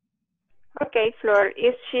Matute. Okay, Flor,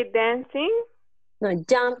 is she dancing? No,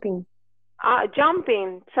 jumping.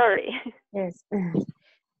 Jumping, sorry. Yes.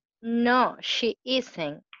 No, she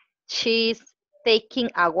isn't. She's taking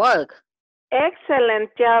a walk.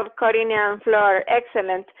 Excellent job, Corina and Flor.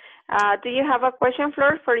 Excellent. Do you have a question,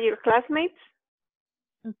 Flor, for your classmates?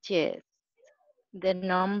 Yes. The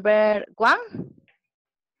number 1?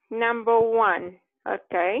 Number 1.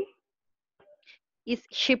 Okay. Is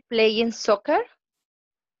she playing soccer?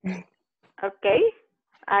 Okay.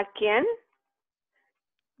 ¿A quién?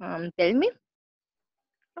 Tell me.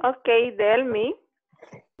 Okay, tell me.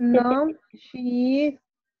 No, she is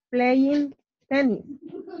playing tennis.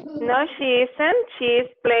 No, she isn't. She is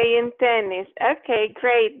playing tennis. Okay,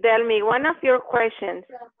 great. Tell me one of your questions.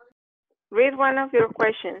 Read one of your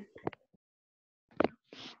questions.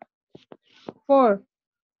 4.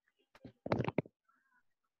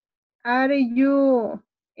 Are you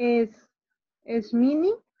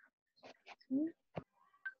swimming?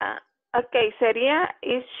 Okay, sería,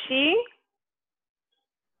 is she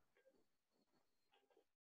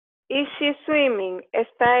swimming?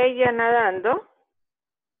 ¿Está ella nadando?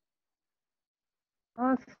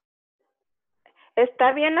 Oh,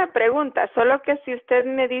 Está bien la pregunta, solo que si usted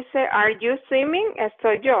me dice, are you swimming?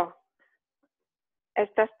 Estoy yo.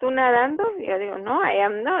 ¿Estás tú nadando? Yo digo, no, I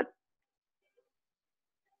am not.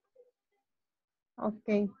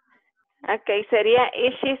 okay. Ok, sería,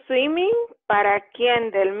 is she swimming? ¿Para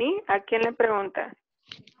quién, Delmi? ¿A quién le pregunta?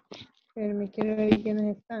 Pero me quiero ver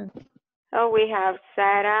quiénes están. Oh, we have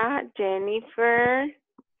Sarah, Jennifer.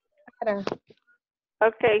 Sara.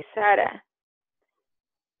 Okay, Sarah.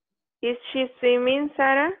 Is she swimming,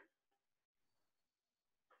 Sarah?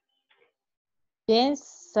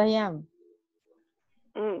 Yes, I am.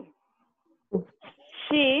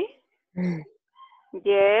 She?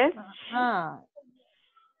 Yes.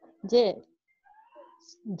 Yes.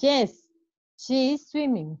 Yes, she is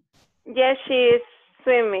swimming. Yes, she is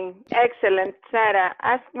swimming. Excellent. Sarah,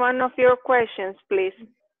 ask one of your questions, please.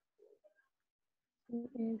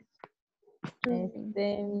 Quiero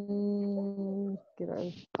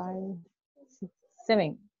ver, 5, 6,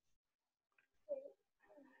 7.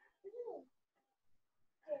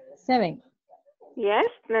 7. Yes,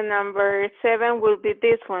 the number 7 will be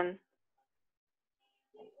this one.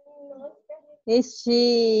 Is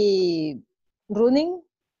she running?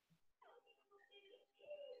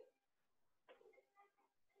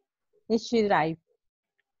 Is she drive?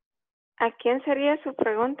 ¿A quién sería su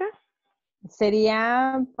pregunta?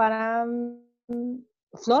 Sería para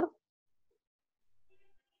Flor.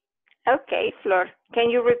 Okay, Flor. Can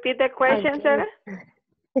you repeat the question, Okay. Sarah?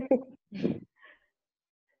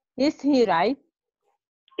 Is he right?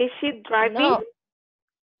 Is she driving? No.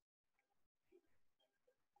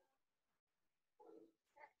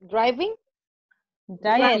 Driving?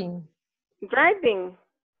 Driving. Driving.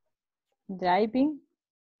 Driving.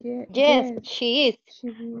 Yes, she is.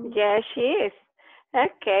 Yes, she is.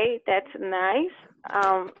 Okay, that's nice.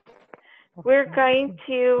 We're going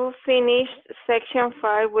to finish section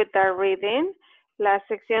 5 with our reading. La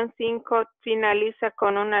sección 5 finaliza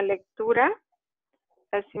con una lectura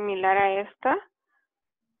similar a esta.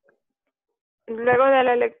 Luego de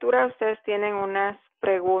la lectura, ustedes tienen unas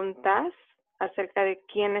preguntas acerca de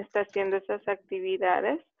quién está haciendo esas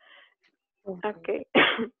actividades. Okay.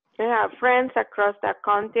 We have friends across the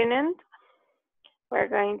continent. We're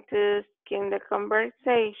going to skim the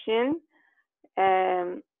conversation.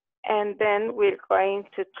 And then we're going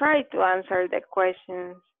to try to answer the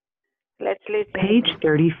questions. Let's listen. Page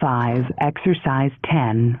 35, Exercise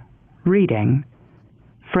 10, Reading.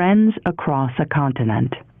 Friends Across a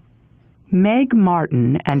Continent. Meg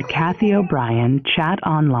Martin and Kathy O'Brien chat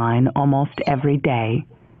online almost every day.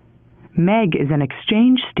 Meg is an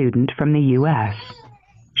exchange student from the U.S.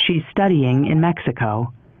 She's studying in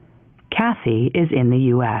Mexico. Kathy is in the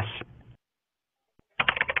U.S.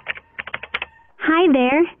 Hi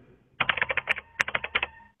there.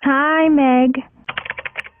 Hi, Meg.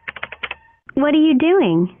 What are you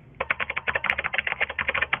doing?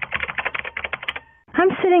 I'm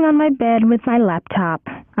sitting on my bed with my laptop.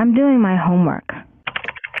 I'm doing my homework.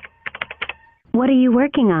 What are you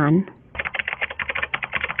working on?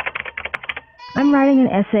 I'm writing an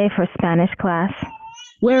essay for Spanish class.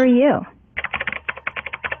 Where are you?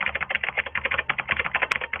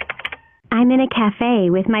 I'm in a cafe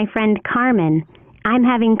with my friend Carmen. I'm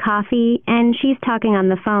having coffee and she's talking on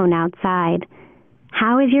the phone outside.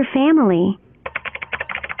 How is your family?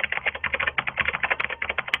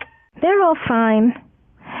 They're all fine.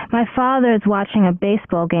 My father is watching a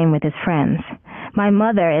baseball game with his friends. My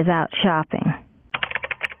mother is out shopping.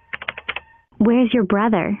 Where's your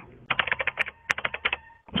brother?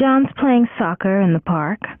 John's playing soccer in the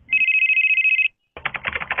park.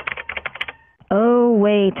 Oh,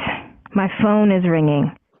 wait. My phone is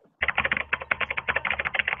ringing.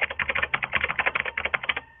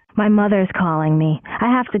 My mother's calling me. I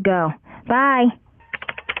have to go. Bye.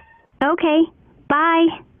 Okay, bye.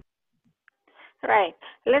 Right.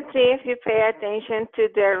 Let's see if you pay attention to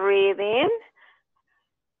the reading.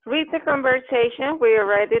 Read the conversation. We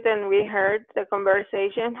read it and we heard the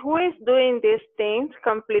conversation. Who is doing these things?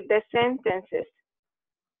 Complete the sentences.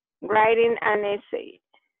 Writing an essay.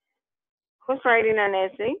 Who's writing an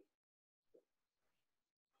essay?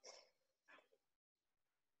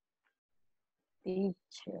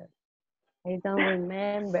 Teacher. I don't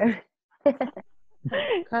remember.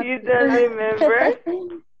 You don't remember?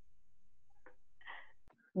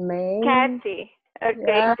 May. Kathy. Okay.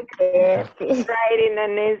 Yeah, Kathy. Writing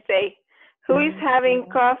an essay. Who is having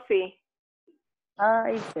coffee?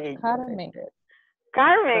 I say Carmen.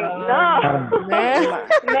 Carmen. No.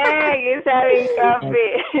 Meg is having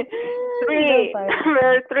coffee. Three.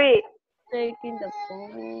 Number 3. Taking the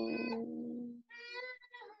phone.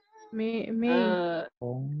 Me.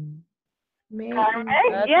 Carmen.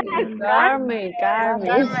 Yes, Carmen. Carmen is Carmen.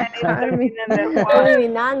 on the phone.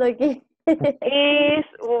 Adivinando aquí. Is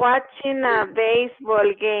watching a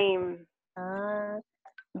baseball game.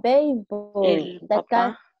 Baseball. El The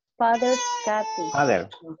papá. father's Kathy. Father.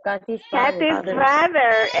 Kathy's Kathy's father.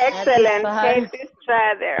 father. Excellent. father. Kathy's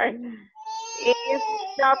father. Is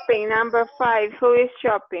shopping. Number 5. Who is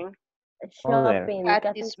shopping? Shopping.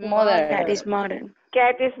 Kathy's mother. Kathy's mother.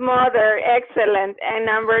 Kathy's mother. Excellent. And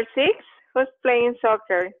number 6. Who's playing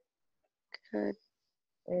soccer? Good.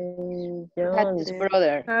 John. Kathy's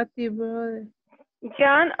brother. Kathy, brother.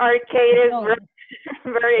 John or Katie's brother.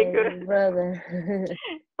 Very good. Brother.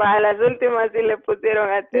 Para las últimas sí le pusieron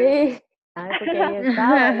atención. Sí. Ay, porque ahí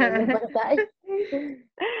estaba en la pantalla.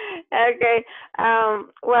 Okay.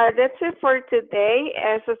 Well, that's it for today.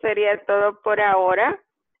 Eso sería todo por ahora.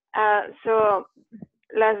 So,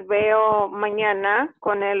 las veo mañana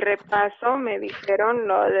con el repaso. Me dijeron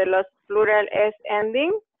lo de los plural S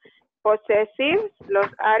ending, possessives, los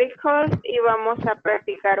articles y vamos a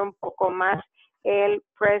practicar un poco más el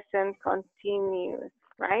present continuous,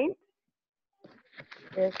 right?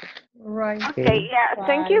 Yes. Right. Okay, yeah,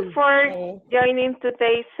 thank you for joining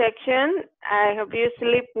today's section. I hope you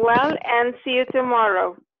sleep well and see you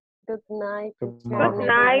tomorrow. Good night. Good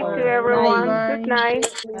night to everyone. Good night.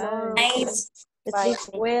 Sleep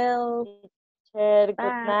well. Good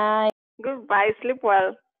night. Goodbye. Sleep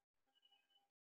well.